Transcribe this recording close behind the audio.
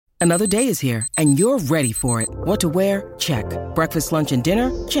Another day is here, and you're ready for it. What to wear? Check. Breakfast, lunch, and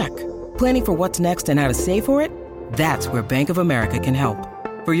dinner? Check. Planning for what's next and how to save for it? That's where Bank of America can help.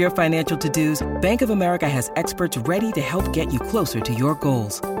 For your financial to-dos, Bank of America has experts ready to help get you closer to your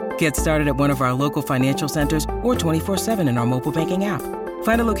goals. Get started at one of our local financial centers or 24/7 in our mobile banking app.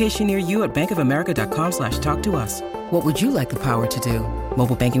 Find a location near you at bankofamerica.com/talktous. What would you like the power to do?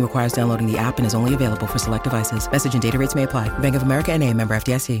 Mobile banking requires downloading the app and is only available for select devices. Message and data rates may apply. Bank of America N.A., member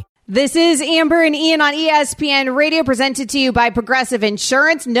FDIC. This is Amber and Ian on ESPN Radio, presented to you by Progressive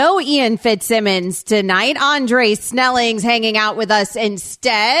Insurance. No Ian Fitzsimmons tonight. Andre Snelling's hanging out with us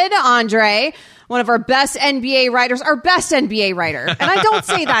instead. Andre, one of our best NBA writers, our best NBA writer. And I don't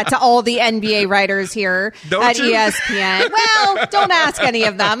say that to all the NBA writers here at ESPN. Well, don't ask any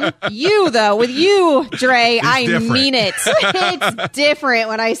of them. You, though, with you, Dre, I mean it. It's different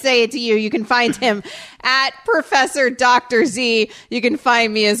when I say it to you. You can find him at Professor Dr. Z. You can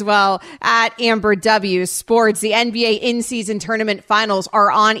find me as well at Amber W Sports. The NBA in-season tournament finals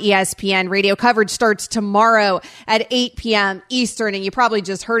are on ESPN Radio. Coverage starts tomorrow at 8 p.m. Eastern, and you probably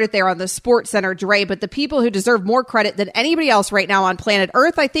just heard it there on the Sports Center, Dre. But the people who deserve more credit than anybody else right now on planet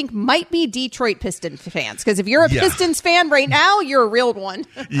Earth, I think, might be Detroit Pistons fans. Because if you're a Pistons fan right now, you're a real one.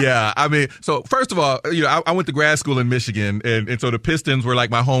 Yeah, I mean, so first of all, I went to grad school in Michigan, and so the Pistons were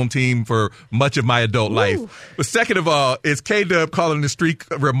like my home team for much of my adult life. But second of all, is K-Dub calling the streak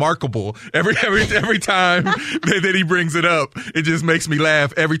remarkable. Every time that he brings it up, it just makes me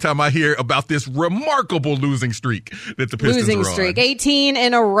laugh every time I hear about this remarkable losing streak that the Pistons are on. Losing streak, 18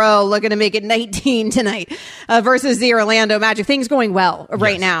 in a row, looking to make it 19 tonight versus the Orlando Magic. Things going well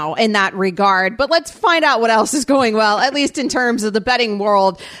right now in that regard. But let's find out what else is going well, at least in terms of the betting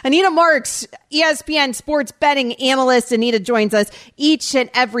world. Anita Marks, ESPN sports betting analyst. Anita joins us each and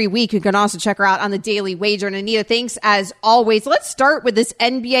every week. You can also check her out on the Daily Wager. And Anita, thanks as always. Let's start with this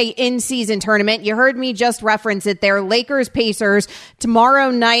NBA in-season tournament. You heard me just reference it there. Lakers, Pacers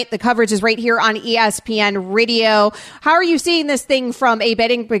tomorrow night. The coverage is right here on ESPN Radio. How are you seeing this thing from a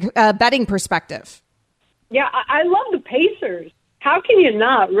betting perspective? Yeah, I love the Pacers. How can you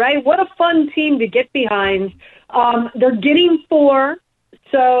not, right? What a fun team to get behind. They're getting 4.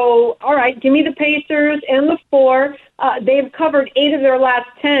 So, all right, give me the Pacers and the 4. They've covered 8 of their last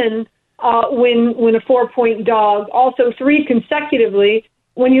 10 when a 4-point dog. Also 3 consecutively.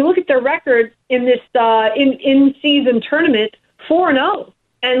 When you look at their record in this in-season tournament, 4-0.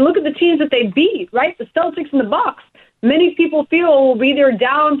 And look at the teams that they beat, right? The Celtics and the Bucks. Many people feel will be there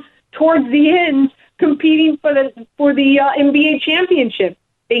down towards the end, competing for the NBA championship.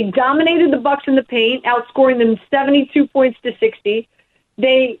 They dominated the Bucks in the paint, outscoring them 72 points to 60.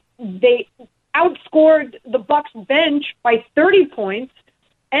 They outscored the Bucks bench by 30 points,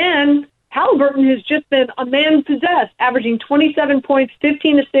 and Halliburton has just been a man possessed, averaging 27 points,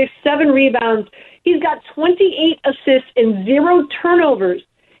 15 assists, 7 rebounds. He's got 28 assists and 0 turnovers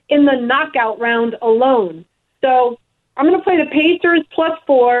in the knockout round alone. So I'm going to play the Pacers plus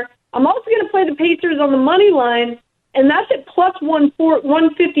 4. I'm also going to play the Pacers on the money line, and that's at plus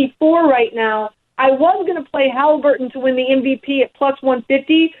 154 right now. I was going to play Halliburton to win the MVP at plus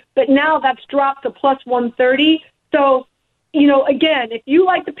 150, but now that's dropped to plus 130. So, again, if you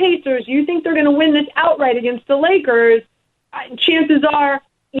like the Pacers, you think they're going to win this outright against the Lakers, chances are,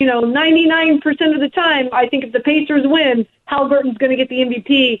 99% of the time, I think if the Pacers win, Halliburton's going to get the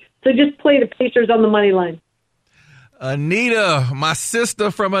MVP. So just play the Pacers on the money line. Anita, my sister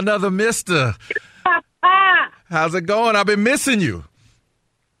from another mister. How's it going? I've been missing you.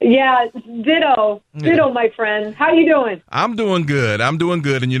 Yeah, ditto, my friend. How you doing? I'm doing good.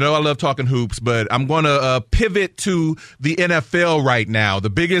 And I love talking hoops, but I'm going to pivot to the NFL right now. The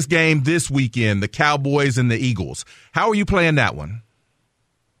biggest game this weekend, the Cowboys and the Eagles. How are you playing that one?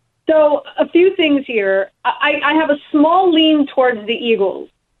 So a few things here. I have a small lean towards the Eagles,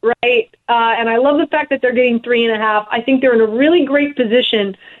 right? And I love the fact that they're getting 3.5. I think they're in a really great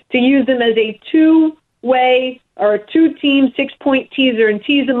position to use them as a two-way or a 2-team 6-point teaser and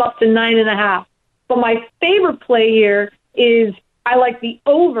tease them up to 9.5. But my favorite play here is I like the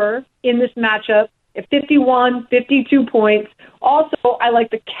over in this matchup at 51, 52 points. Also, I like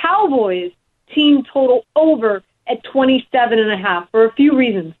the Cowboys team total over at 27.5 for a few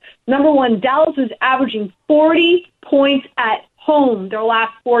reasons. Number one, Dallas is averaging 40 points at home their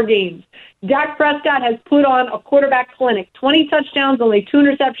last 4 games. Dak Prescott has put on a quarterback clinic, 20 touchdowns, only 2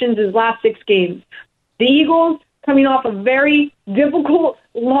 interceptions his last 6 games. The Eagles, coming off a very difficult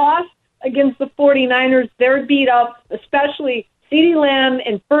loss against the 49ers, they're beat up, especially CeeDee Lamb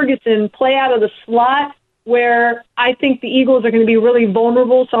and Ferguson play out of the slot where I think the Eagles are going to be really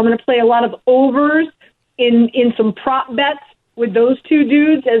vulnerable. So I'm going to play a lot of overs in some prop bets with those two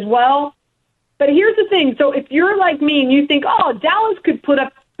dudes as well. But here's the thing. So if you're like me and you think, oh, Dallas could put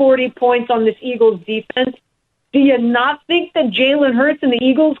up 40 points on this Eagles defense, do you not think that Jalen Hurts and the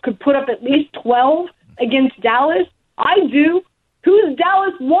Eagles could put up at least 12 against Dallas? I do. Who's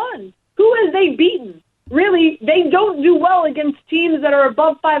Dallas won? Who has they beaten? Really, they don't do well against teams that are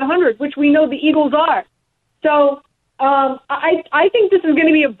above 500, which we know the Eagles are. So I think this is going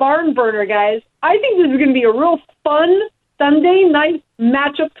to be a barn burner, guys. I think this is going to be a real fun Sunday night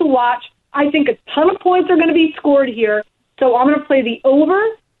matchup to watch. I think a ton of points are going to be scored here. So I'm going to play the over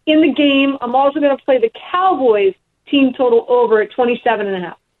in the game. I'm also going to play the Cowboys team total over at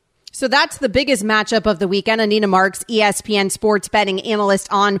 27.5. So that's the biggest matchup of the weekend. Anita Marks, ESPN sports betting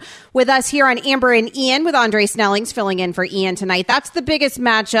analyst, on with us here on Amber and Ian, with Andre Snellings filling in for Ian tonight. That's the biggest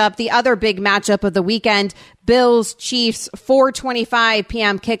matchup. The other big matchup of the weekend, Bills, Chiefs, 4:25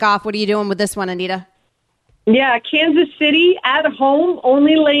 p.m. kickoff. What are you doing with this one, Anita? Yeah, Kansas City at home,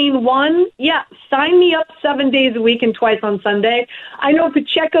 only laying 1. Yeah, sign me up 7 days a week and twice on Sunday. I know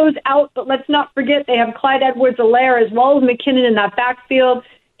Pacheco's out, but let's not forget they have Clyde Edwards-Helaire as well as McKinnon in that backfield.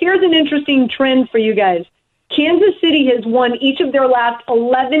 Here's an interesting trend for you guys. Kansas City has won each of their last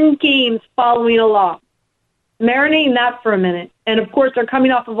 11 games following a loss. Marinate in that for a minute. And, of course, they're coming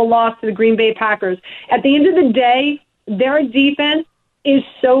off of a loss to the Green Bay Packers. At the end of the day, their defense is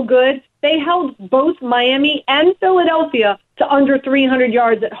so good. They held both Miami and Philadelphia to under 300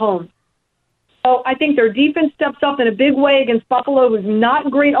 yards at home. So I think their defense steps up in a big way against Buffalo, who's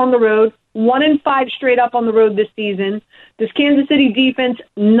not great on the road, 1-5 straight up on the road this season. This Kansas City defense,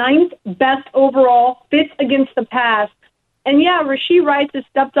 9th best overall, 5th against the pass. And yeah, Rashee Rice has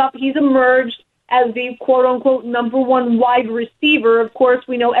stepped up. He's emerged as the quote-unquote number 1 wide receiver. Of course,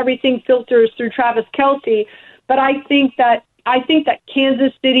 we know everything filters through Travis Kelce, but I think that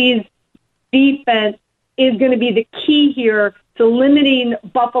Kansas City's defense is going to be the key here to limiting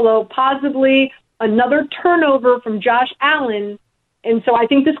Buffalo, possibly another turnover from Josh Allen. And so I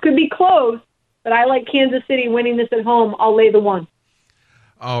think this could be close, but I like Kansas City winning this at home. I'll lay the 1.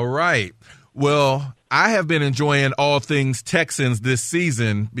 All right. Well, I have been enjoying all things Texans this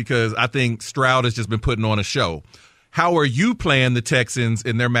season because I think Stroud has just been putting on a show. How are you playing the Texans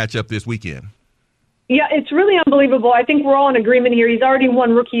in their matchup this weekend? Yeah, it's really unbelievable. I think we're all in agreement here. He's already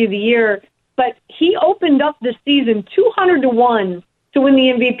won Rookie of the Year, but he opened up the season 200-1 to win the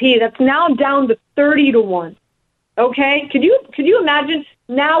MVP. That's now down to 30-1. Okay, could you imagine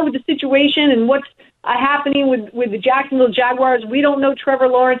now with the situation and what's happening with the Jacksonville Jaguars? We don't know Trevor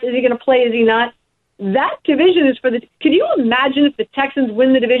Lawrence. Is he going to play? Is he not? That division is for the. Could you imagine if the Texans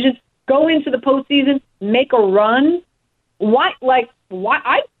win the division, go into the postseason, make a run? Why?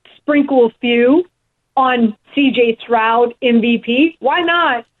 I sprinkle a few on C.J. Stroud MVP. Why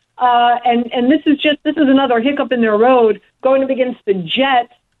not? And this is another hiccup in their road going up against the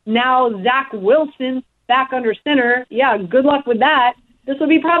Jets. Now Zach Wilson back under center. Yeah, good luck with that. This will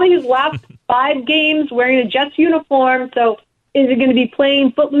be probably his last 5 games wearing a Jets uniform. So is it going to be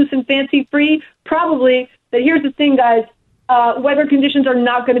playing footloose and fancy-free? Probably. But here's the thing, guys. Weather conditions are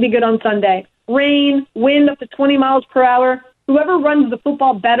not going to be good on Sunday. Rain, wind up to 20 miles per hour. Whoever runs the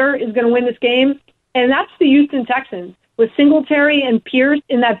football better is going to win this game. And that's the Houston Texans. With Singletary and Pierce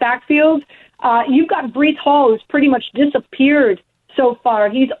in that backfield, you've got Breece Hall, who's pretty much disappeared so far.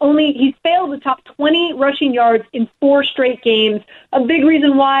 He's failed the top 20 rushing yards in 4 straight games. A big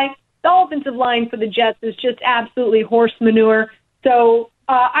reason why the offensive line for the Jets is just absolutely horse manure. So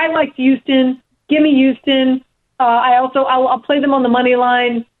I like Houston. Give me Houston. I'll play them on the money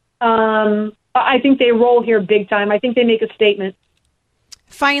line. I think they roll here big time. I think they make a statement.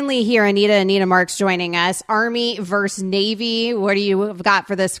 Finally here, Anita Marks joining us. Army versus Navy. What do you got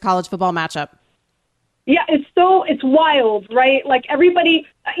for this college football matchup? Yeah, it's wild, right? Like everybody,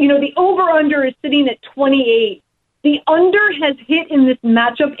 the over-under is sitting at 28. The under has hit in this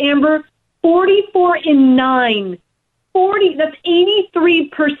matchup, Amber, 44-9. 40, that's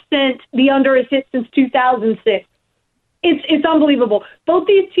 83% the under has hit since 2006. It's unbelievable. Both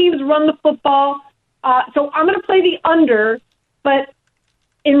these teams run the football. So I'm going to play the under, but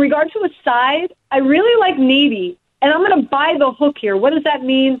in regard to a side, I really like Navy, and I'm going to buy the hook here. What does that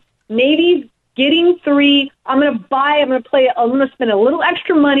mean? Navy's getting 3. I'm going to spend a little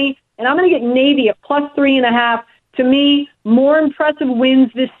extra money, and I'm going to get Navy at plus 3.5. To me, more impressive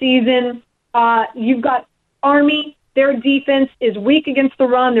wins this season. You've got Army. Their defense is weak against the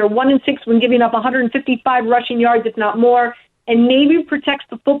run. They're 1-6 when giving up 155 rushing yards, if not more. And Navy protects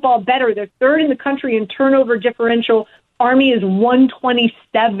the football better. They're 3rd in the country in turnover differential. Army is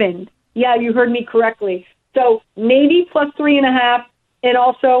 127. Yeah, you heard me correctly. So Navy plus 3.5. And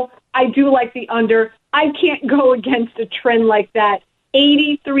also, I do like the under. I can't go against a trend like that.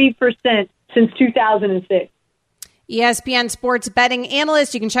 83% since 2006. ESPN sports betting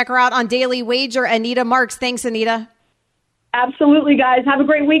analyst. You can check her out on Daily Wager, Anita Marks. Thanks, Anita. Absolutely, guys. Have a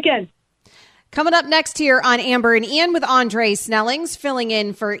great weekend. Coming up next here on Amber and Ian with Andre Snellings filling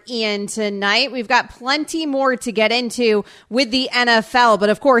in for Ian tonight. We've got plenty more to get into with the NFL, but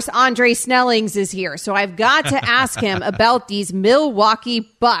of course, Andre Snellings is here. So I've got to ask him about these Milwaukee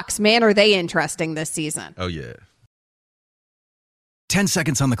Bucks. Man, are they interesting this season? Oh, yeah. 10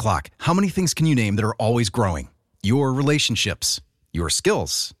 seconds on the clock. How many things can you name that are always growing? Your relationships, your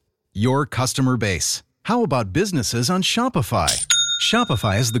skills, your customer base. How about businesses on Shopify?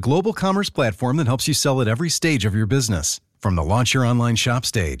 Shopify is the global commerce platform that helps you sell at every stage of your business. From the launch your online shop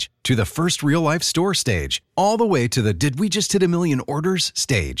stage, to the first real-life store stage, all the way to the did we just hit a million orders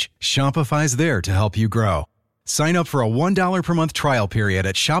stage. Shopify's there to help you grow. Sign up for a $1 per month trial period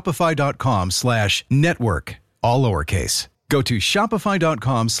at shopify.com/network, all lowercase. Go to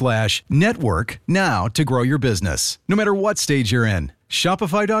shopify.com/network now to grow your business, no matter what stage you're in.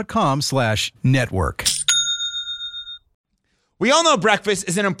 Shopify.com/network. We all know breakfast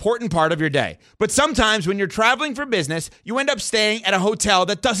is an important part of your day, but sometimes when you're traveling for business, you end up staying at a hotel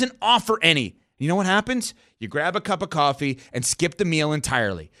that doesn't offer any. You know what happens? You grab a cup of coffee and skip the meal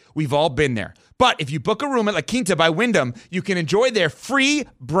entirely. We've all been there. But if you book a room at La Quinta by Wyndham, you can enjoy their free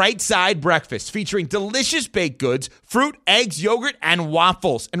Bright Side breakfast featuring delicious baked goods, fruit, eggs, yogurt, and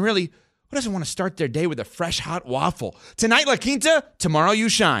waffles. And really, who doesn't want to start their day with a fresh hot waffle? Tonight, La Quinta, tomorrow you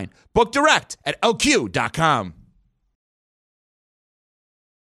shine. Book direct at lq.com.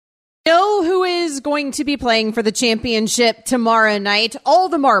 Know who is going to be playing for the championship tomorrow night? All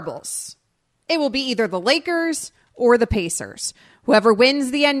the marbles. It will be either the Lakers or the Pacers. Whoever wins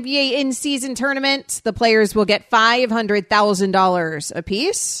the NBA in-season tournament, the players will get $500,000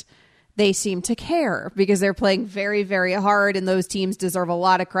 apiece. They seem to care because they're playing very, very hard, and those teams deserve a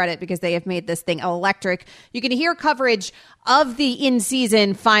lot of credit because they have made this thing electric. You can hear coverage of the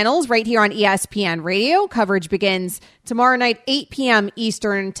in-season finals right here on ESPN Radio. Coverage begins tomorrow night, 8 p.m.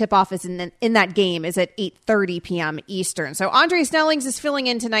 Eastern. Tip-off is in that game is at 8:30 p.m. Eastern. So Andre Snellings is filling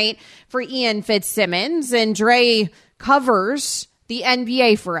in tonight for Ian Fitzsimmons, and Dre covers the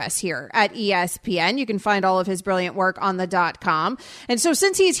NBA for us here at ESPN. You can find all of his brilliant work on the.com. And so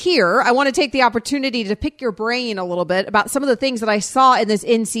since he's here, I want to take the opportunity to pick your brain a little bit about some of the things that I saw in this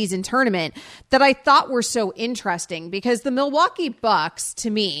in-season tournament that I thought were so interesting, because the Milwaukee Bucks, to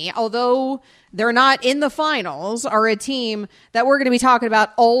me, although they're not in the finals, are a team that we're going to be talking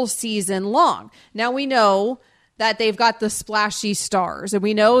about all season long. Now we know that they've got the splashy stars, and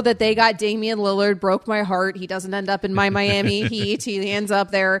we know that they got Damian Lillard. Broke my heart. He doesn't end up in my Miami Heat. He ends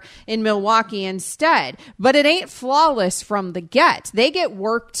up there in Milwaukee instead. But it ain't flawless from the get. They get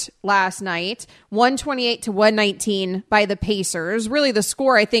worked last night, 128-119 by the Pacers. Really, the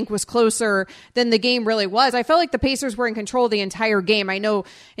score, I think, was closer than the game really was. I felt like the Pacers were in control the entire game. I know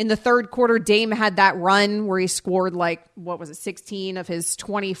in the third quarter, Dame had that run where he scored 16 of his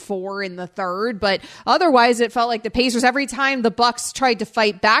 24 in the third. But otherwise, it felt like the Pacers, every time the Bucks tried to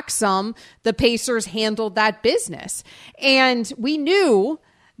fight back some, the Pacers handled that business. And we knew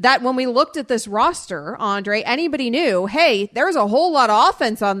that when we looked at this roster, Andre, anybody knew, hey, there's a whole lot of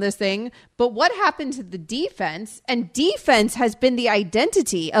offense on this thing, but what happened to the defense? And defense has been the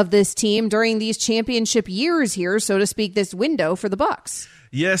identity of this team during these championship years here, so to speak, this window for the Bucks.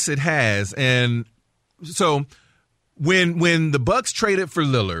 Yes, it has. And so when the Bucks traded for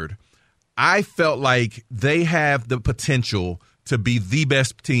Lillard, I felt like they have the potential to be the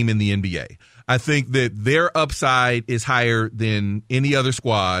best team in the NBA. I think that their upside is higher than any other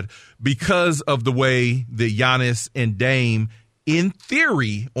squad because of the way that Giannis and Dame, in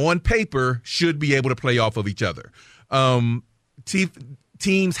theory, on paper, should be able to play off of each other.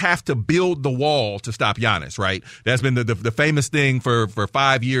 Teams have to build the wall to stop Giannis, right? That's been the famous thing for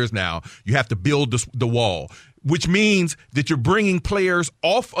 5 years now. You have to build the wall, which means that you're bringing players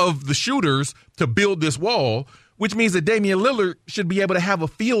off of the shooters to build this wall, which means that Damian Lillard should be able to have a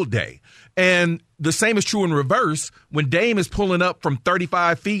field day. And the same is true in reverse. When Dame is pulling up from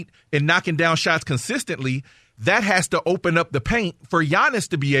 35 feet and knocking down shots consistently, that has to open up the paint for Giannis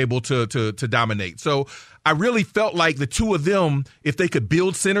to be able to dominate. So I really felt like the two of them, if they could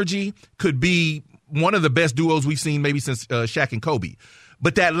build synergy, could be one of the best duos we've seen maybe since Shaq and Kobe.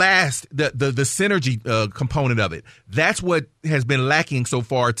 But that the synergy component of it, that's what has been lacking so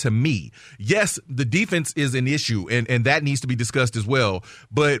far to me. Yes, the defense is an issue, and that needs to be discussed as well.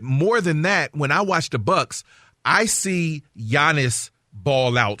 But more than that, when I watch the Bucks, I see Giannis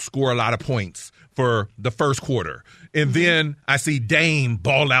ball out, score a lot of points for the first quarter. And then I see Dame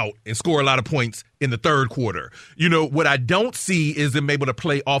ball out and score a lot of points in the third quarter. What I don't see is them able to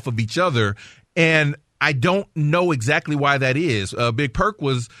play off of each other. And I don't know exactly why that is. Big Perk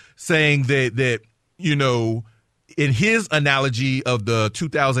was saying that in his analogy of the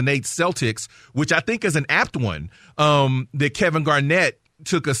 2008 Celtics, which I think is an apt one, that Kevin Garnett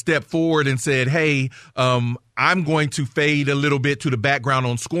took a step forward and said, hey, I'm going to fade a little bit to the background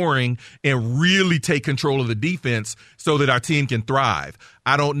on scoring and really take control of the defense so that our team can thrive.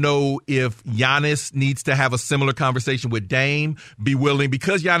 I don't know if Giannis needs to have a similar conversation with Dame, be willing,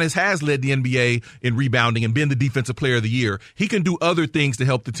 because Giannis has led the NBA in rebounding and been the defensive player of the year. He can do other things to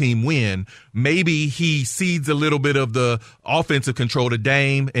help the team win. Maybe he cedes a little bit of the offensive control to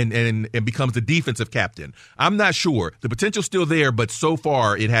Dame and becomes the defensive captain. I'm not sure. The potential's still there, but so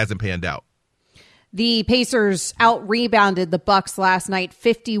far it hasn't panned out. The Pacers out-rebounded the Bucks last night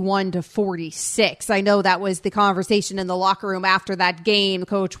 51-46. I know that was the conversation in the locker room after that game.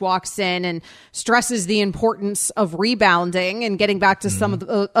 Coach walks in and stresses the importance of rebounding and getting back to some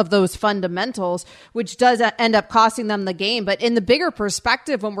of those fundamentals, which does end up costing them the game. But in the bigger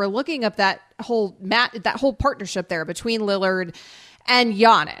perspective, when we're looking at that whole partnership there between Lillard and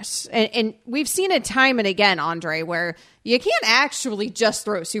Giannis, and we've seen it time and again, Andre, where you can't actually just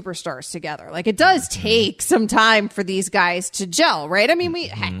throw superstars together. Like, it does take some time for these guys to gel, right? I mean, we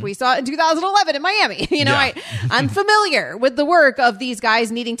saw it in 2011 in Miami. I'm familiar with the work of these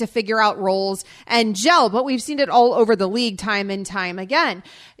guys needing to figure out roles and gel, but we've seen it all over the league time and time again.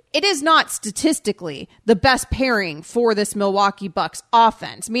 It is not statistically the best pairing for this Milwaukee Bucks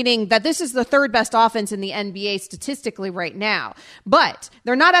offense, meaning that this is the third best offense in the NBA statistically right now. But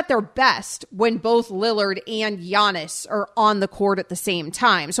they're not at their best when both Lillard and Giannis are on the court at the same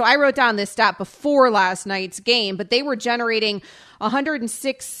time. So I wrote down this stat before last night's game, but they were generating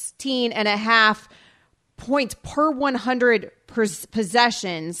 116.5 points per 100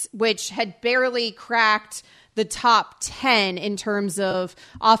 possessions, which had barely cracked the top 10 in terms of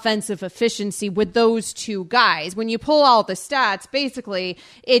offensive efficiency with those two guys. When you pull all the stats, basically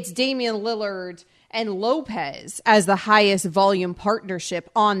it's Damian Lillard and Lopez as the highest volume partnership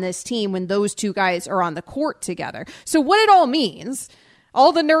on this team when those two guys are on the court together. So what it all means,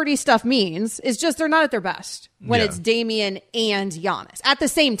 all the nerdy stuff means, is just they're not at their best when it's Damian and Giannis at the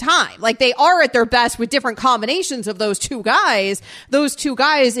same time. Like, they are at their best with different combinations of those two guys. Those two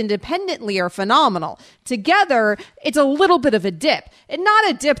guys independently are phenomenal. Together, it's a little bit of a dip. And not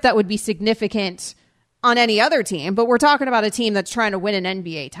a dip that would be significant on any other team, but we're talking about a team that's trying to win an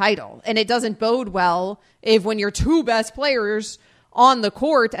NBA title. And it doesn't bode well if when your two best players on the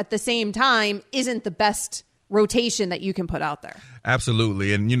court at the same time isn't the best rotation that you can put out there.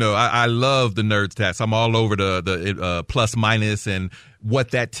 Absolutely. And, I love the nerd stats. I'm all over the plus minus and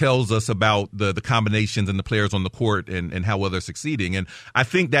what that tells us about the combinations and the players on the court and how well they're succeeding. And I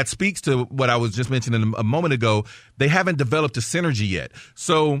think that speaks to what I was just mentioning a moment ago. They haven't developed a synergy yet.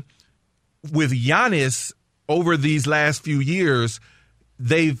 So with Giannis over these last few years,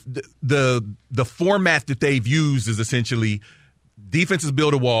 the format that they've used is essentially defenses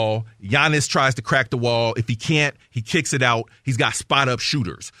build a wall. Giannis tries to crack the wall. If he can't, he kicks it out. He's got spot-up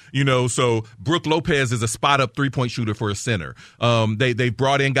shooters. So Brook Lopez is a spot-up three-point shooter for a center. They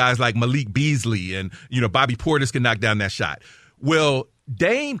brought in guys like Malik Beasley and, Bobby Portis can knock down that shot. Well,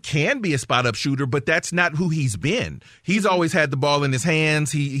 Dame can be a spot-up shooter, but that's not who he's been. He's always had the ball in his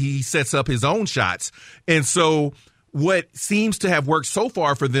hands. He sets up his own shots. And so what seems to have worked so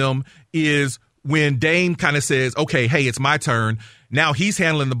far for them is when Dame kind of says, okay, hey, it's my turn. Now he's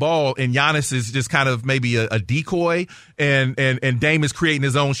handling the ball and Giannis is just kind of maybe a decoy and Dame is creating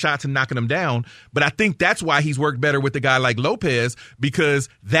his own shots and knocking them down. But I think that's why he's worked better with a guy like Lopez, because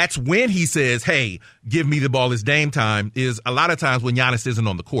that's when he says, hey, give me the ball, it's Dame time, is a lot of times when Giannis isn't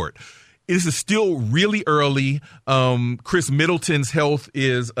on the court. This is still really early. Chris Middleton's health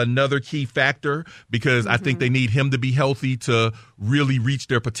is another key factor because I think they need him to be healthy to really reach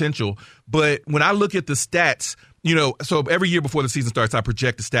their potential. But when I look at the stats, so every year before the season starts, I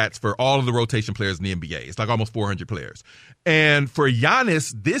project the stats for all of the rotation players in the NBA. It's like almost 400 players. And for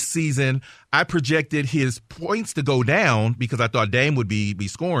Giannis this season, I projected his points to go down because I thought Dame would be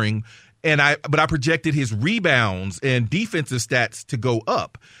scoring. But I projected his rebounds and defensive stats to go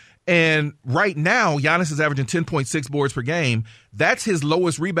up. And right now, Giannis is averaging 10.6 boards per game. That's his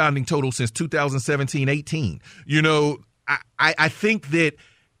lowest rebounding total since 2017-18. I think that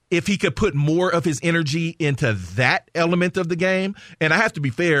if he could put more of his energy into that element of the game. And I have to be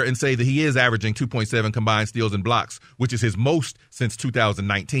fair and say that he is averaging 2.7 combined steals and blocks, which is his most since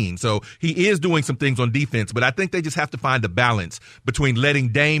 2019. So he is doing some things on defense, but I think they just have to find a balance between letting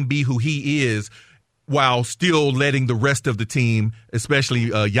Dame be who he is while still letting the rest of the team, especially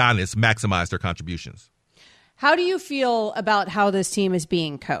Giannis, maximize their contributions. How do you feel about how this team is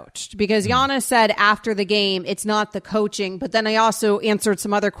being coached? Because Giannis said after the game, it's not the coaching, but then I also answered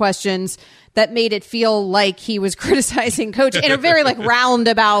some other questions that made it feel like he was criticizing coach in a very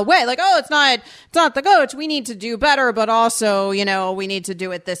roundabout way. It's not the coach. We need to do better, but also, we need to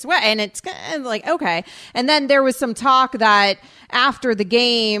do it this way. And it's kind of okay. And then there was some talk that after the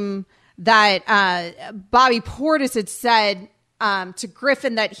game that Bobby Portis had said to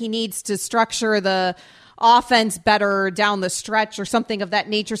Griffin that he needs to structure the offense better down the stretch or something of that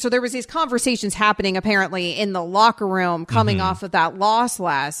nature. So there was these conversations happening apparently in the locker room coming off of that loss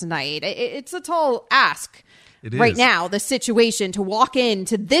last night. It's a tall ask right now, the situation, to walk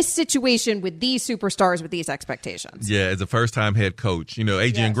into this situation with these superstars with these expectations. Yeah, as a first-time head coach.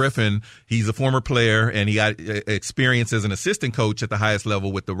 Adrian Griffin, he's a former player, and he got experience as an assistant coach at the highest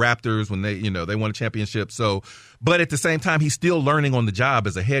level with the Raptors when they won a championship. So, but at the same time, he's still learning on the job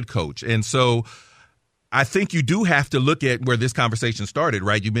as a head coach. And so I think you do have to look at where this conversation started,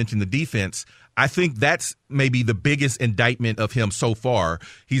 right? You mentioned the defense. I think that's maybe the biggest indictment of him so far.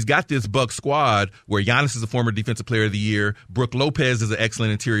 He's got this Buck squad where Giannis is a former Defensive Player of the Year. Brook Lopez is an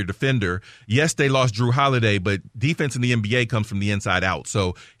excellent interior defender. Yes, they lost Drew Holiday, but defense in the NBA comes from the inside out.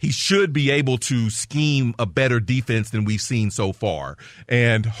 So he should be able to scheme a better defense than we've seen so far,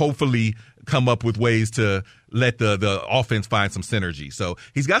 and hopefully come up with ways to let the offense find some synergy. So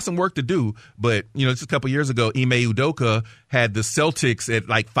he's got some work to do, but just a couple years ago, Ime Udoka had the Celtics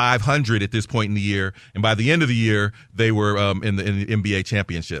at 500 at this point in the year, and by the end of the year, they were in the NBA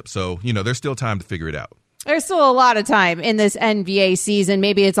championship. So there's still time to figure it out. There's still a lot of time in this NBA season.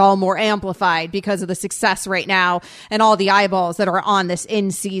 Maybe it's all more amplified because of the success right now and all the eyeballs that are on this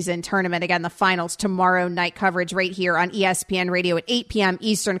in-season tournament. Again, the finals tomorrow night, coverage right here on ESPN Radio at 8 p.m.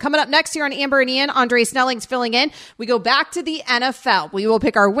 Eastern. Coming up next here on Amber and Ian, Andre Snelling's filling in. We go back to the NFL. We will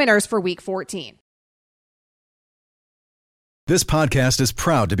pick our winners for Week 14. This podcast is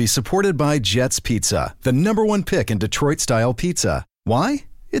proud to be supported by Jets Pizza, the #1 pick in Detroit-style pizza. Why?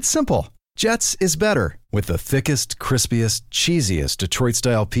 It's simple. Jets is better. With the thickest, crispiest, cheesiest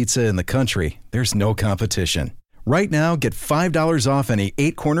Detroit-style pizza in the country, there's no competition. Right now, get $5 off any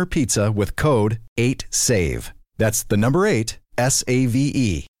 8-corner pizza with code 8SAVE. That's the number 8,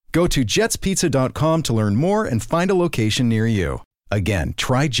 SAVE. Go to jetspizza.com to learn more and find a location near you. Again,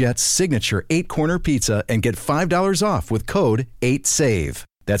 try Jet's signature 8-corner pizza and get $5 off with code 8SAVE.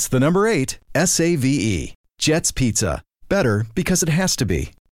 That's the number 8, SAVE. Jet's Pizza. Better because it has to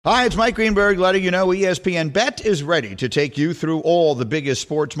be. Hi, it's Mike Greenberg letting you know ESPN Bet is ready to take you through all the biggest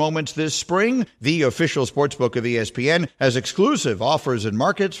sports moments this spring. The official sportsbook of ESPN has exclusive offers and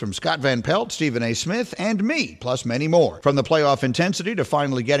markets from Scott Van Pelt, Stephen A. Smith, and me, plus many more. From the playoff intensity to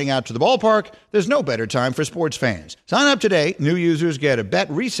finally getting out to the ballpark, there's no better time for sports fans. Sign up today. New users get a bet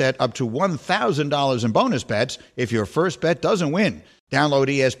reset up to $1,000 in bonus bets if your first bet doesn't win. Download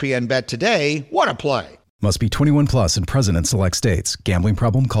ESPN Bet today. What a play. Must be 21 plus and present in select states. Gambling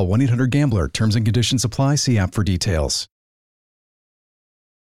problem? Call 1-800-GAMBLER. Terms and conditions apply. See app for details.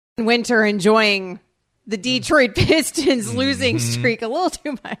 Winter enjoying the Detroit Pistons losing streak a little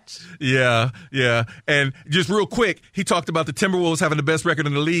too much. Yeah. And just real quick, he talked about the Timberwolves having the best record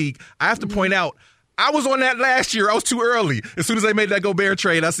in the league. I have to point out, I was on that last year. I was too early. As soon as they made that Gobert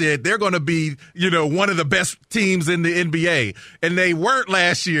trade, I said they're going to be, one of the best teams in the NBA. And they weren't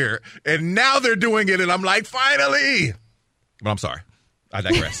last year. And now they're doing it. And I'm like, finally. But I'm sorry. I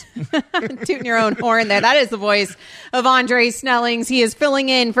digress. Tooting your own horn there. That is the voice of Andre Snellings. He is filling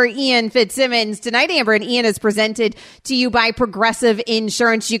in for Ian Fitzsimmons. Tonight, Amber and Ian is presented to you by Progressive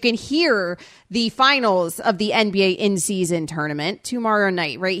Insurance. You can hear the finals of the NBA in-season tournament tomorrow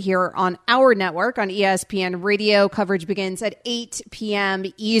night right here on our network on ESPN Radio. Coverage begins at 8 p.m.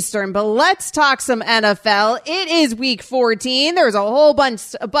 Eastern. But let's talk some NFL. It is Week 14. There's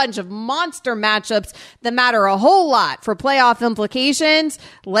a bunch of monster matchups that matter a whole lot for playoff implications.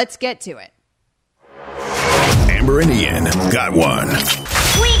 Let's get to it. Amber and Ian got one.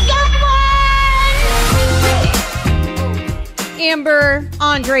 We got one! Amber,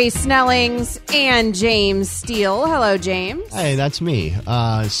 Andre Snellings, and James Steele. Hello, James. Hey, that's me.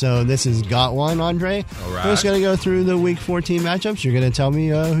 So this is Got One, Andre. All right. We're just going to go through the Week 14 matchups. You're going to tell me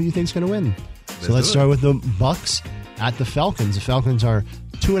who you think's going to win. So let's start with the Bucks at the Falcons. The Falcons are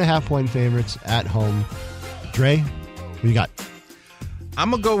 2.5-point favorites at home. Dre, what you got?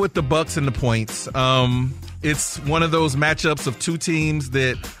 I'm going to go with the Bucks and the points. It's one of those matchups of two teams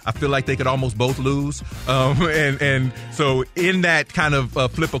that I feel like they could almost both lose. And so in that kind of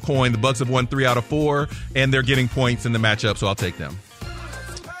flip a coin, the Bucks have won 3 out of 4, and they're getting points in the matchup, so I'll take them.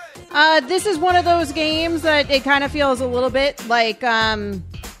 This is one of those games that it kind of feels a little bit like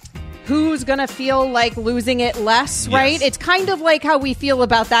who's going to feel like losing it less, right? Yes. It's kind of like how we feel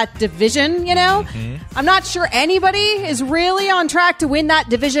about that division, you know? Mm-hmm. I'm not sure anybody is really on track to win that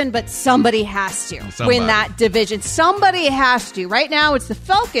division, but somebody has to win that division. Somebody has to. Right now, it's the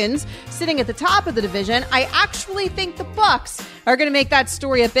Falcons sitting at the top of the division. I actually think the Bucks are going to make that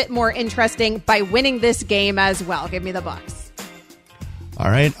story a bit more interesting by winning this game as well. Give me the Bucks. All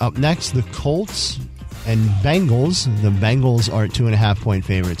right, up next, the Colts and Bengals. The Bengals are 2.5-point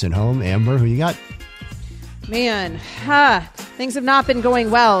favorites at home. Amber, who you got? Man, things have not been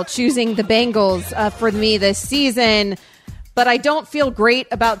going well choosing the Bengals for me this season, but I don't feel great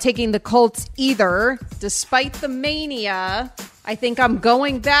about taking the Colts either. Despite the mania, I think I'm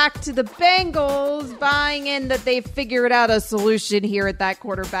going back to the Bengals, buying in that they've figured out a solution here at that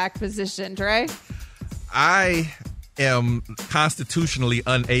quarterback position. Trey? I am constitutionally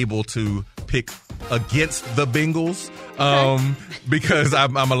unable to pick against the Bengals because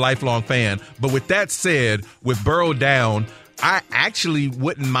I'm a lifelong fan. But with that said, with Burrow down, I actually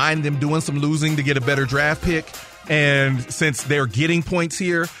wouldn't mind them doing some losing to get a better draft pick. And since they're getting points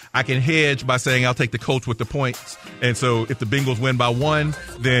here, I can hedge by saying I'll take the Colts with the points. And so if the Bengals win by 1,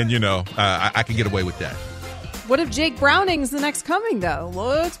 then, I can get away with that. What if Jake Browning's the next coming, though?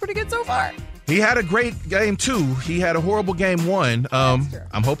 Looks pretty good so far. He had a great game 2. He had a horrible game 1.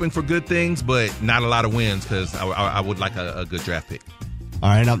 I'm hoping for good things, but not a lot of wins because I would like a good draft pick. All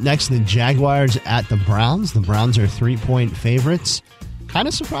right, up next, the Jaguars at the Browns. The Browns are 3-point favorites. Kind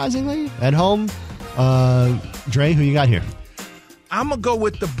of surprisingly, at home. Dre, who you got here? I'm going to go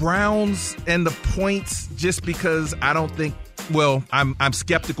with the Browns and the points just because I don't think, I'm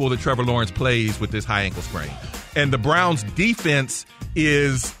skeptical that Trevor Lawrence plays with this high ankle sprain. And the Browns defense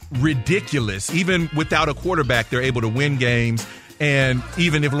is ridiculous. Even without a quarterback, they're able to win games. And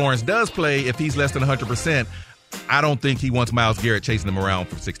even if Lawrence does play, if he's less than 100%, I don't think he wants Myles Garrett chasing him around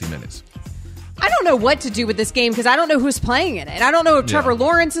for 60 minutes. I don't know what to do with this game because I don't know who's playing in it. I don't know if Trevor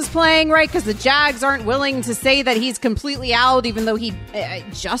Lawrence is playing, right? Because the Jags aren't willing to say that he's completely out, even though he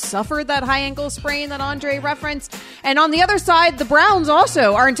just suffered that high ankle sprain that Andre referenced. And on the other side, the Browns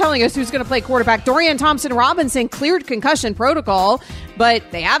also aren't telling us who's going to play quarterback. Dorian Thompson-Robinson cleared concussion protocol, but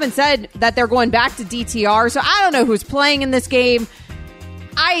they haven't said that they're going back to DTR. So I don't know who's playing in this game.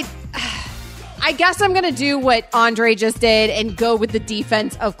 I guess I'm going to do what Andre just did and go with the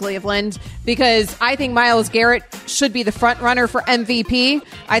defense of Cleveland because I think Myles Garrett should be the front runner for MVP.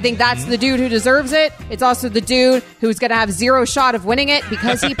 I think that's the dude who deserves it. It's also the dude who's going to have zero shot of winning it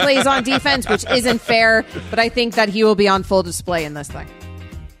because he plays on defense, which isn't fair, but I think that he will be on full display in this thing.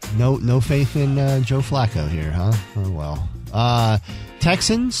 No faith in Joe Flacco here, huh? Oh, well.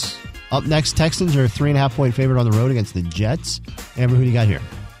 Texans, up next. Texans are a 3.5-point favorite on the road against the Jets. Amber, who do you got here?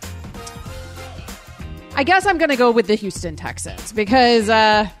 I guess I'm going to go with the Houston Texans because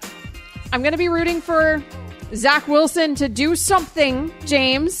I'm going to be rooting for Zach Wilson to do something,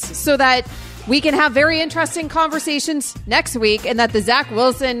 James, so that we can have very interesting conversations next week and that the Zach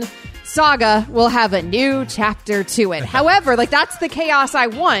Wilson saga will have a new chapter to it. However, that's the chaos I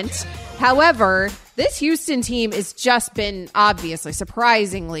want. However, this Houston team has just been obviously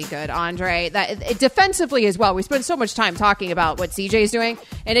surprisingly good, Andre. That defensively as well. We spend so much time talking about what CJ is doing,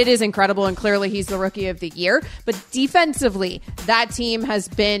 and it is incredible, and clearly he's the rookie of the year. But defensively, that team has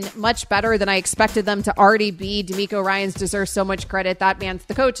been much better than I expected them to already be. DeMeco Ryans deserves so much credit. That man's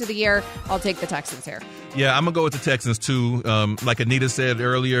the coach of the year. I'll take the Texans here. Yeah, I'm going to go with the Texans, too. Like Anita said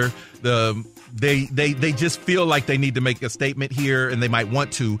earlier, They just feel like they need to make a statement here, and they might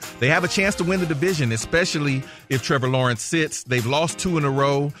want to. They have a chance to win the division, especially if Trevor Lawrence sits. They've lost 2 in a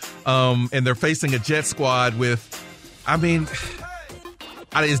row, and they're facing a Jet squad with,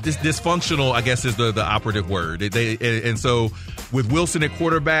 is this dysfunctional, I guess is the operative word. And so with Wilson at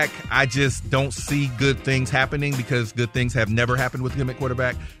quarterback, I just don't see good things happening because good things have never happened with him at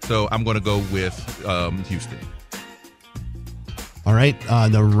quarterback. So I'm going to go with Houston. All right,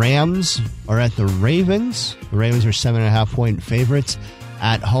 the Rams are at the Ravens. The Ravens are 7.5-point favorites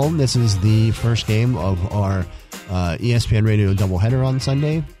at home. This is the first game of our ESPN Radio doubleheader on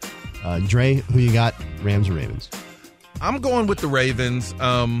Sunday. Dre, who you got, Rams or Ravens? I'm going with the Ravens.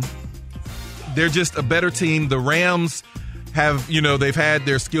 They're just a better team. The Rams have, they've had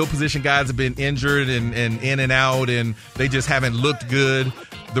their skill position guys have been injured and in and out, and they just haven't looked good.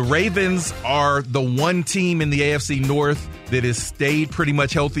 The Ravens are the one team in the AFC North that has stayed pretty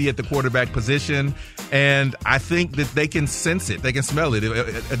much healthy at the quarterback position, and I think that they can sense it. They can smell it.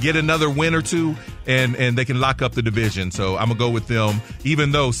 Get another win or two, and they can lock up the division. So I'm going to go with them,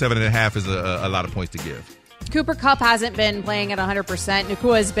 even though 7.5 is a lot of points to give. Cooper Kupp hasn't been playing at 100%.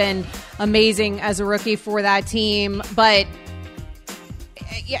 Nacua has been amazing as a rookie for that team, but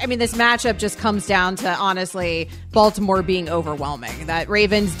I mean, this matchup just comes down to, honestly, Baltimore being overwhelming. That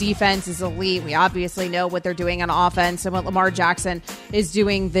Ravens defense is elite. We obviously know what they're doing on offense and what Lamar Jackson is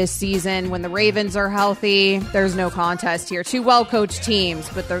doing this season. When the Ravens are healthy, there's no contest here. Two well-coached teams,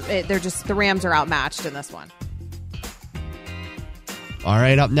 but they're just, the Rams are outmatched in this one. All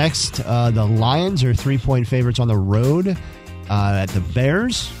right, up next, the Lions are 3-point favorites on the road at the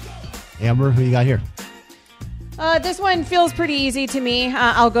Bears. Amber, who you got here? This one feels pretty easy to me.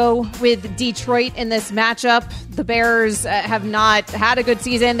 I'll go with Detroit in this matchup. The Bears have not had a good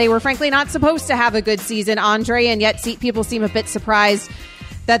season. They were frankly not supposed to have a good season, Andre, and yet people seem a bit surprised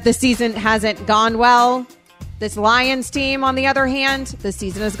that the season hasn't gone well. This Lions team, on the other hand, the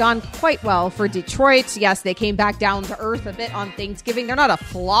season has gone quite well for Detroit. Yes, they came back down to earth a bit on Thanksgiving. They're not a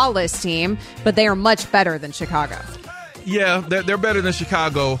flawless team, but they are much better than Chicago. Yeah, they're better than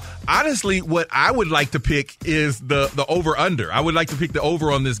Chicago. Honestly, what I would like to pick is the over-under. I would like to pick the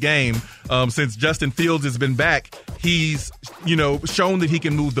over on this game. Since Justin Fields has been back, he's, shown that he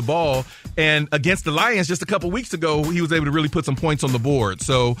can move the ball. And against the Lions just a couple weeks ago, he was able to really put some points on the board.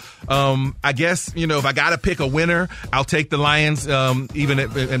 So I guess, if I got to pick a winner, I'll take the Lions even at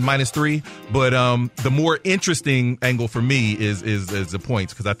 -3. But the more interesting angle for me is the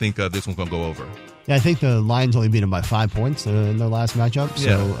points, because I think this one's going to go over. Yeah, I think the Lions only beat them by 5 points in their last matchup.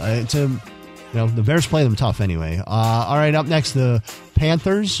 So the Bears play them tough anyway. All right, up next, the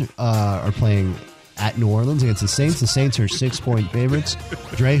Panthers are playing at New Orleans against the Saints. The Saints are 6-point favorites.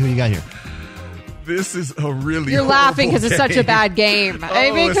 Dre, who you got here? This is a really You're laughing because it's such a bad game.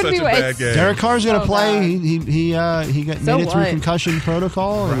 I mean, it could be a bad game. Derek Carr's going to play. He made it through concussion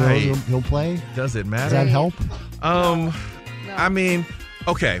protocol. Right. He'll play. Does it matter? Does that help? No. I mean,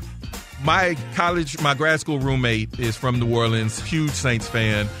 okay. My grad school roommate is from New Orleans, huge Saints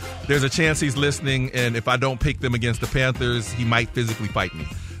fan. There's a chance he's listening, and if I don't pick them against the Panthers, he might physically fight me.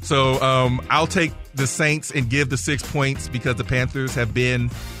 So I'll take the Saints and give the 6 points because the Panthers have been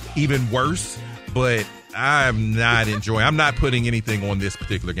even worse, but I'm not putting anything on this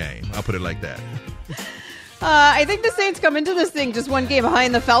particular game. I'll put it like that. I think the Saints come into this thing just one game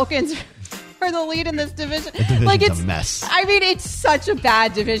behind the Falcons for the lead in this division. It's a mess. I mean, it's such a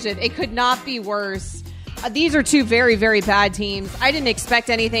bad division. It could not be worse. These are two very, very bad teams. I didn't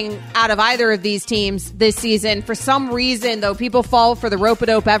expect anything out of either of these teams this season. For some reason, though, people fall for the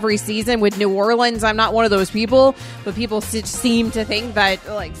rope-a-dope every season with New Orleans. I'm not one of those people, but people seem to think that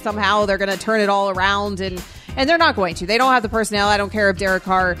somehow they're going to turn it all around, and they're not going to. They don't have the personnel. I don't care if Derek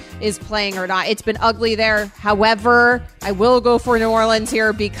Carr is playing or not. It's been ugly there. However, I will go for New Orleans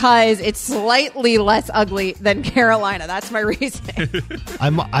here because it's slightly less ugly than Carolina. That's my reason. I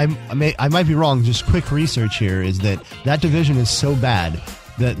might be wrong. Just quick research here is that division is so bad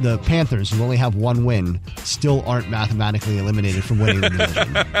that the Panthers, who only have one win, still aren't mathematically eliminated from winning the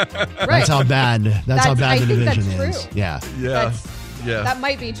division. Right. That's how bad the division is. True. Yeah. Yeah. That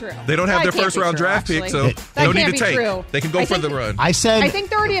might be true. They don't have their first round draft pick, so they don't need to take. True. They can go for the run. I think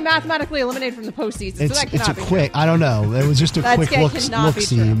they're already mathematically eliminated from the postseason. So that cannot be quick. True. I don't know. It was just a quick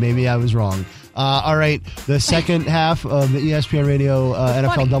look-see. Maybe I was wrong. All right, the second half of the ESPN Radio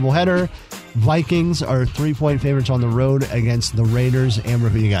NFL doubleheader. Vikings are 3-point favorites on the road against the Raiders. Amber,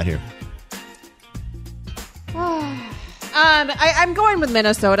 who you got here? I'm going with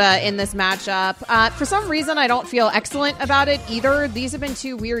Minnesota in this matchup. For some reason, I don't feel excellent about it either. These have been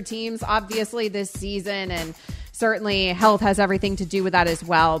two weird teams, obviously, this season, and certainly health has everything to do with that as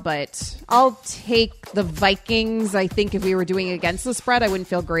well. But I'll take the Vikings. I think if we were doing against the spread, I wouldn't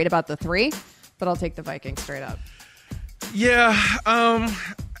feel great about the 3, but I'll take the Vikings straight up. Yeah, I'll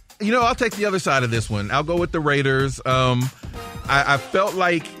take the other side of this one. I'll go with the Raiders. I felt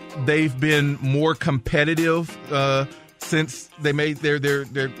like they've been more competitive since they made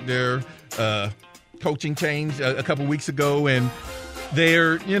their coaching change a couple weeks ago, and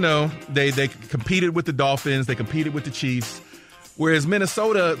they competed with the Dolphins, they competed with the Chiefs. Whereas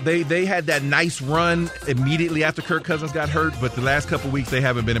Minnesota, they had that nice run immediately after Kirk Cousins got hurt, but the last couple weeks they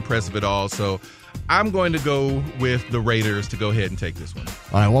haven't been impressive at all. So I'm going to go with the Raiders to go ahead and take this one.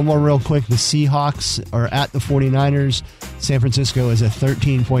 All right, one more real quick. The Seahawks are at the 49ers. San Francisco is a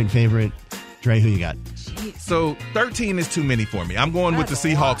 13-point favorite. Dre, who you got? So 13 is too many for me. I'm going with the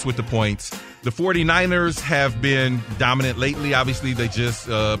Seahawks with the points. The 49ers have been dominant lately. Obviously, they just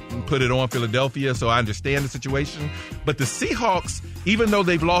put it on Philadelphia, so I understand the situation. But the Seahawks, even though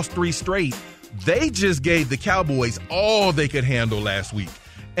they've lost 3 straight, they just gave the Cowboys all they could handle last week.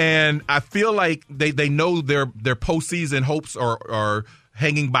 And I feel like they know their postseason hopes are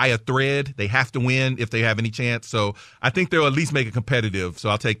hanging by a thread. They have to win if they have any chance. So I think they'll at least make it competitive. So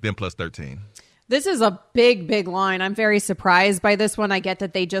I'll take them plus 13. This is a big, big line. I'm very surprised by this one. I get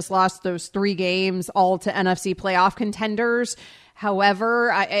that they just lost those 3 games all to NFC playoff contenders.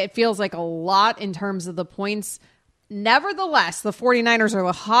 However, it feels like a lot in terms of the points. Nevertheless, the 49ers are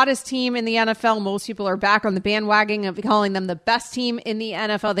the hottest team in the NFL. Most people are back on the bandwagon of calling them the best team in the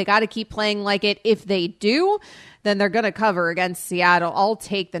NFL. They got to keep playing like it. If they do, then they're going to cover against Seattle. I'll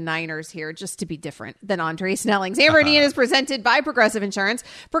take the Niners here just to be different than Andre Snelling's. Amber and Ian is presented by Progressive Insurance.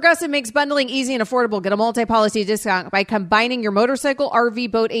 Progressive makes bundling easy and affordable. Get a multi-policy discount by combining your motorcycle, RV,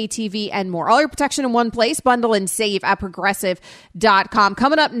 boat, ATV, and more. All your protection in one place. Bundle and save at Progressive.com.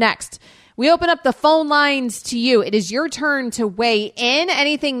 Coming up next, we open up the phone lines to you. It is your turn to weigh in.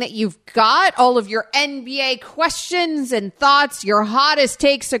 Anything that you've got, all of your NBA questions and thoughts, your hottest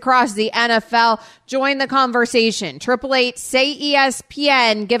takes across the NFL. Join the conversation.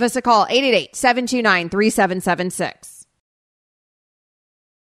 888-SAY-ESPN. Give us a call. 888-729-3776.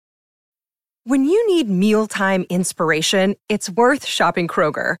 When you need mealtime inspiration, it's worth shopping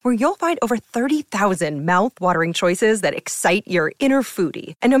Kroger, where you'll find over 30,000 mouth-watering choices that excite your inner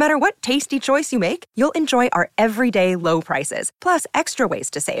foodie. And no matter what tasty choice you make, you'll enjoy our everyday low prices, plus extra ways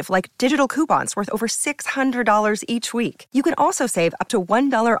to save, like digital coupons worth over $600 each week. You can also save up to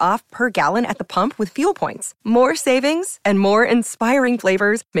 $1 off per gallon at the pump with fuel points. More savings and more inspiring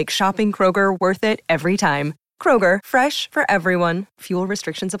flavors make shopping Kroger worth it every time. Kroger, fresh for everyone. Fuel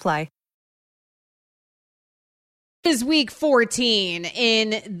restrictions apply. It is week 14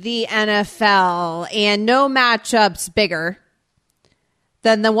 in the NFL, and no matchups bigger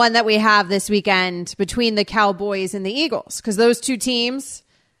than the one that we have this weekend between the Cowboys and the Eagles, because those two teams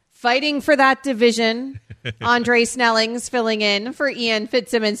fighting for that division. Andre Snelling's filling in for Ian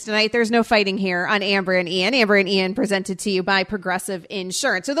Fitzsimmons tonight. There's no fighting here on Amber and Ian. Amber and Ian presented to you by Progressive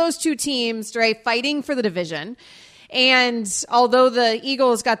Insurance. So those two teams, Dre, fighting for the division. And although the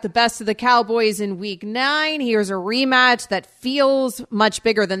Eagles got the best of the Cowboys in week 9, here's a rematch that feels much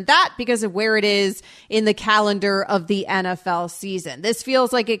bigger than that because of where it is in the calendar of the NFL season. This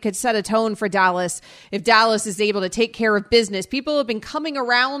feels like it could set a tone for Dallas if Dallas is able to take care of business. People have been coming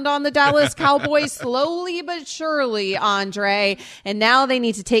around on the Dallas Cowboys slowly but surely, Andre, and now they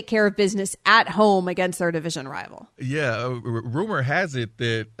need to take care of business at home against their division rival. Yeah, rumor has it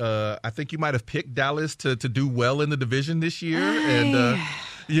that I think you might have picked Dallas to do well in the division this year, and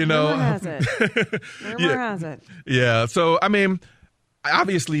Rumor has it. Rumor has it. Yeah. So I mean,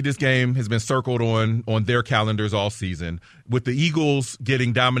 obviously this game has been circled on their calendars all season, with the Eagles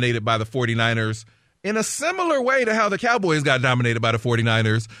getting dominated by the 49ers in a similar way to how the Cowboys got dominated by the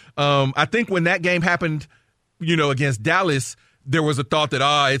 49ers. I think when that game happened, against Dallas, there was a thought that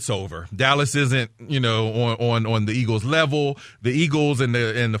it's over. Dallas isn't, on the Eagles level. The Eagles and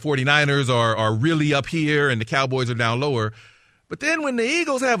the 49ers are really up here, and the Cowboys are down lower. But then when the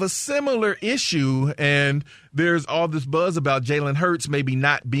Eagles have a similar issue, and there's all this buzz about Jalen Hurts maybe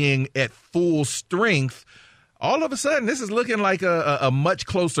not being at full strength, all of a sudden this is looking like a much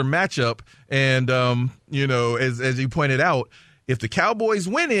closer matchup. And as you pointed out, if the Cowboys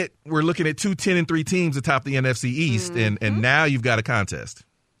win it, we're looking at 2 10-3 teams atop the NFC East, and now you've got a contest.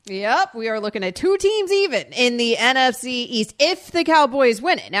 Yep, we are looking at 2 teams even in the NFC East if the Cowboys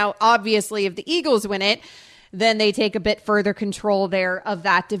win it. Now, obviously, if the Eagles win it, then they take a bit further control there of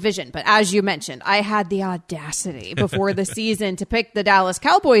that division. But as you mentioned, I had the audacity before the season to pick the Dallas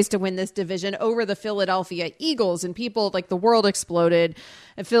Cowboys to win this division over the Philadelphia Eagles, and people, like, the world exploded,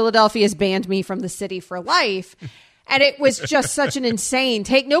 and Philadelphia's banned me from the city for life. And it was just such an insane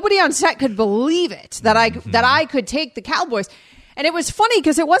take. Nobody on set could believe it that I could take the Cowboys. And it was funny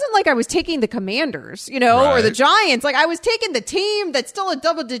because it wasn't like I was taking the Commanders, or the Giants. Like, I was taking the team that still had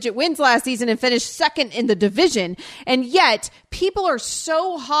double-digit wins last season and finished second in the division. And yet, people are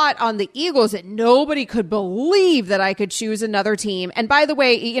so hot on the Eagles that nobody could believe that I could choose another team. And by the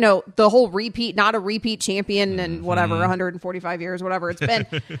way, the whole not a repeat champion in 145 years, whatever it's been,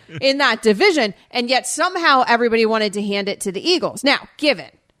 in that division. And yet, somehow, everybody wanted to hand it to the Eagles. Now,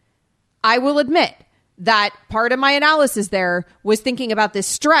 I will admit, that part of my analysis there was thinking about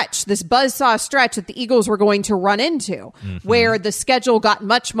this buzzsaw stretch that the Eagles were going to run into, where the schedule got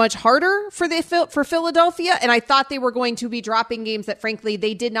much, much harder for Philadelphia. And I thought they were going to be dropping games that, frankly,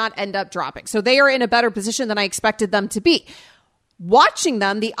 they did not end up dropping. So they are in a better position than I expected them to be. watching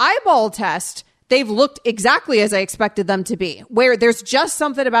them, the eyeball test, they've looked exactly as I expected them to be, where there's just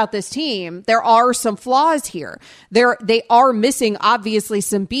something about this team. There are some flaws here. They are missing, obviously,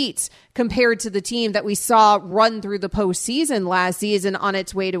 some beats compared to the team that we saw run through the postseason last season on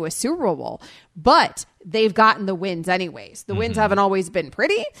its way to a Super Bowl. But they've gotten the wins anyways. The wins haven't always been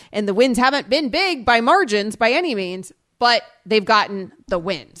pretty, and the wins haven't been big by margins by any means, but they've gotten the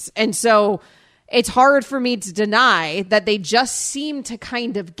wins. And so it's hard for me to deny that they just seem to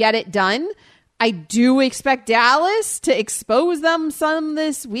kind of get it done. I do expect Dallas to expose them some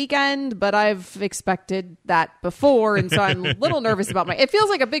this weekend, but I've expected that before, and so I'm a little nervous about it feels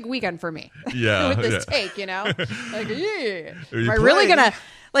like a big weekend for me. Yeah, with this take, Like, am I playing? really gonna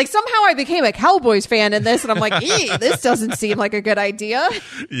somehow I became a Cowboys fan in this, and I'm like, this doesn't seem like a good idea.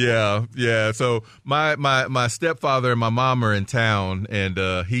 Yeah. So my stepfather and my mom are in town, and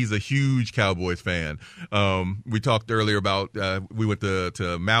he's a huge Cowboys fan. We talked earlier about we went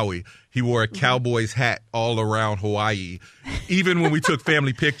to Maui. He wore a Cowboys hat all around Hawaii. Even when we took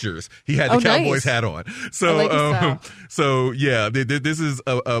family pictures, he had the Cowboys hat on. So yeah, this is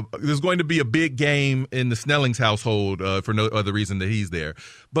there's going to be a big game in the Snellings household for no other reason that he's there.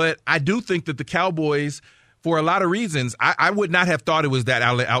 But I do think that the Cowboys, for a lot of reasons, I would not have thought it was that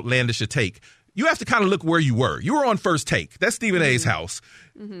outlandish a take. You have to kind of look where you were. You were on First Take. That's Stephen A's house.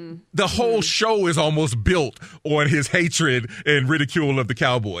 The whole show is almost built on his hatred and ridicule of the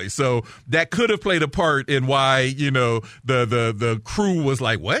Cowboys. So that could have played a part in why, the crew was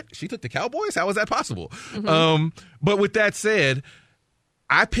like, what? She took the Cowboys? How is that possible? But with that said,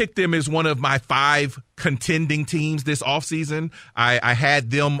 I picked them as one of my 5 contending teams this offseason. I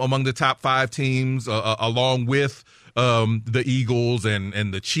had them among the top 5 teams along with the Eagles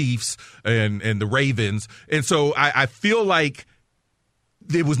and the Chiefs and the Ravens. And so I feel like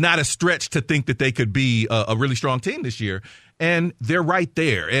it was not a stretch to think that they could be a really strong team this year. And they're right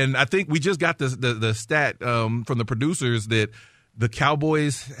there. And I think we just got the stat from the producers that the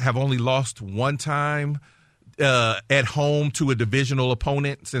Cowboys have only lost one time at home to a divisional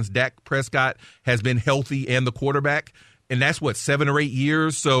opponent since Dak Prescott has been healthy and the quarterback. And that's 7 or 8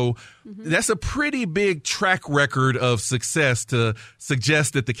 years. So that's a pretty big track record of success to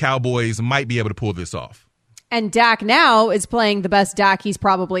suggest that the Cowboys might be able to pull this off. And Dak now is playing the best Dak he's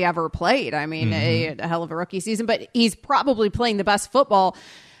probably ever played. I mean, a hell of a rookie season, but he's probably playing the best football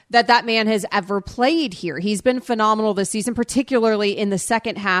that man has ever played here. He's been phenomenal this season, particularly in the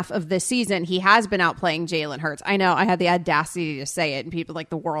second half of this season. He has been outplaying Jalen Hurts. I know I had the audacity to say it, and people like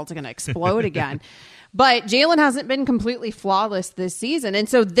the world's going to explode again. But Jalen hasn't been completely flawless this season. And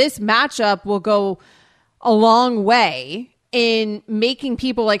so this matchup will go a long way in making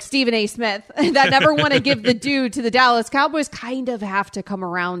people like Stephen A. Smith that never want to give the due to the Dallas Cowboys kind of have to come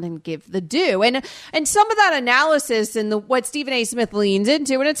around and give the due. And some of that analysis and what Stephen A. Smith leans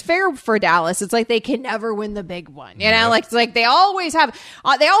into, and it's fair for Dallas, it's like they can never win the big one. It's like they always have,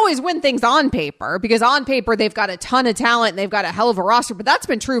 they always win things on paper, because on paper they've got a ton of talent and they've got a hell of a roster, but that's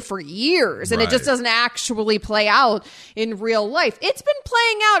been true for years. And it just doesn't actually play out in real life. It's been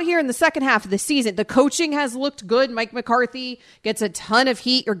playing out here in the second half of the season. The coaching has looked good. Mike McCarthy gets a ton of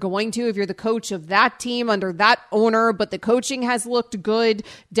heat. You're going to if you're the coach of that team under that owner, but the coaching has looked good.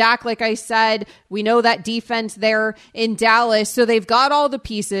 Dak, like I said, we know that defense there in Dallas. So they've got all the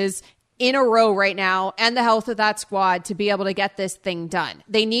pieces in a row right now and the health of that squad to be able to get this thing done.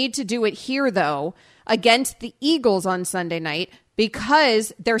 They need to do it here, though, against the Eagles on Sunday night,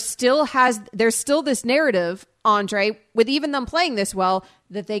 because there's still this narrative, Andre, with even them playing this well,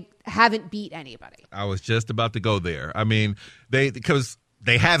 that they haven't beat anybody. I was just about to go there. I mean, because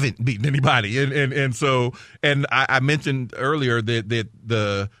they haven't beaten anybody. And I mentioned earlier that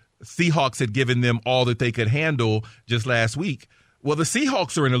the Seahawks had given them all that they could handle just last week. Well, the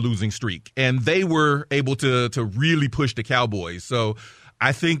Seahawks are in a losing streak, and they were able to really push the Cowboys. So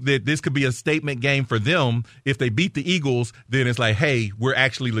I think that this could be a statement game for them. If they beat the Eagles, then it's like, hey, we're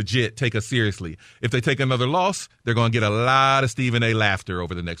actually legit. Take us seriously. If they take another loss, they're going to get a lot of Stephen A. laughter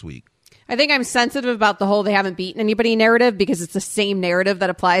over the next week. I think I'm sensitive about the whole they haven't beaten anybody narrative, because it's the same narrative that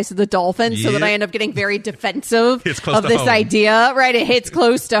applies to the Dolphins. So that I end up getting very defensive of this idea, right? It hits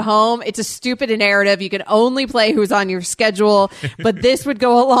close to home. It's a stupid narrative. You can only play who's on your schedule, but this would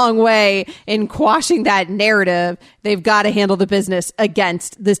go a long way in quashing that narrative. They've got to handle the business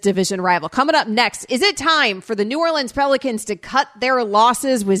against this division rival. Coming up next, is it time for the New Orleans Pelicans to cut their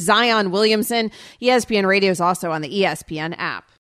losses with Zion Williamson? ESPN Radio is also on the ESPN app.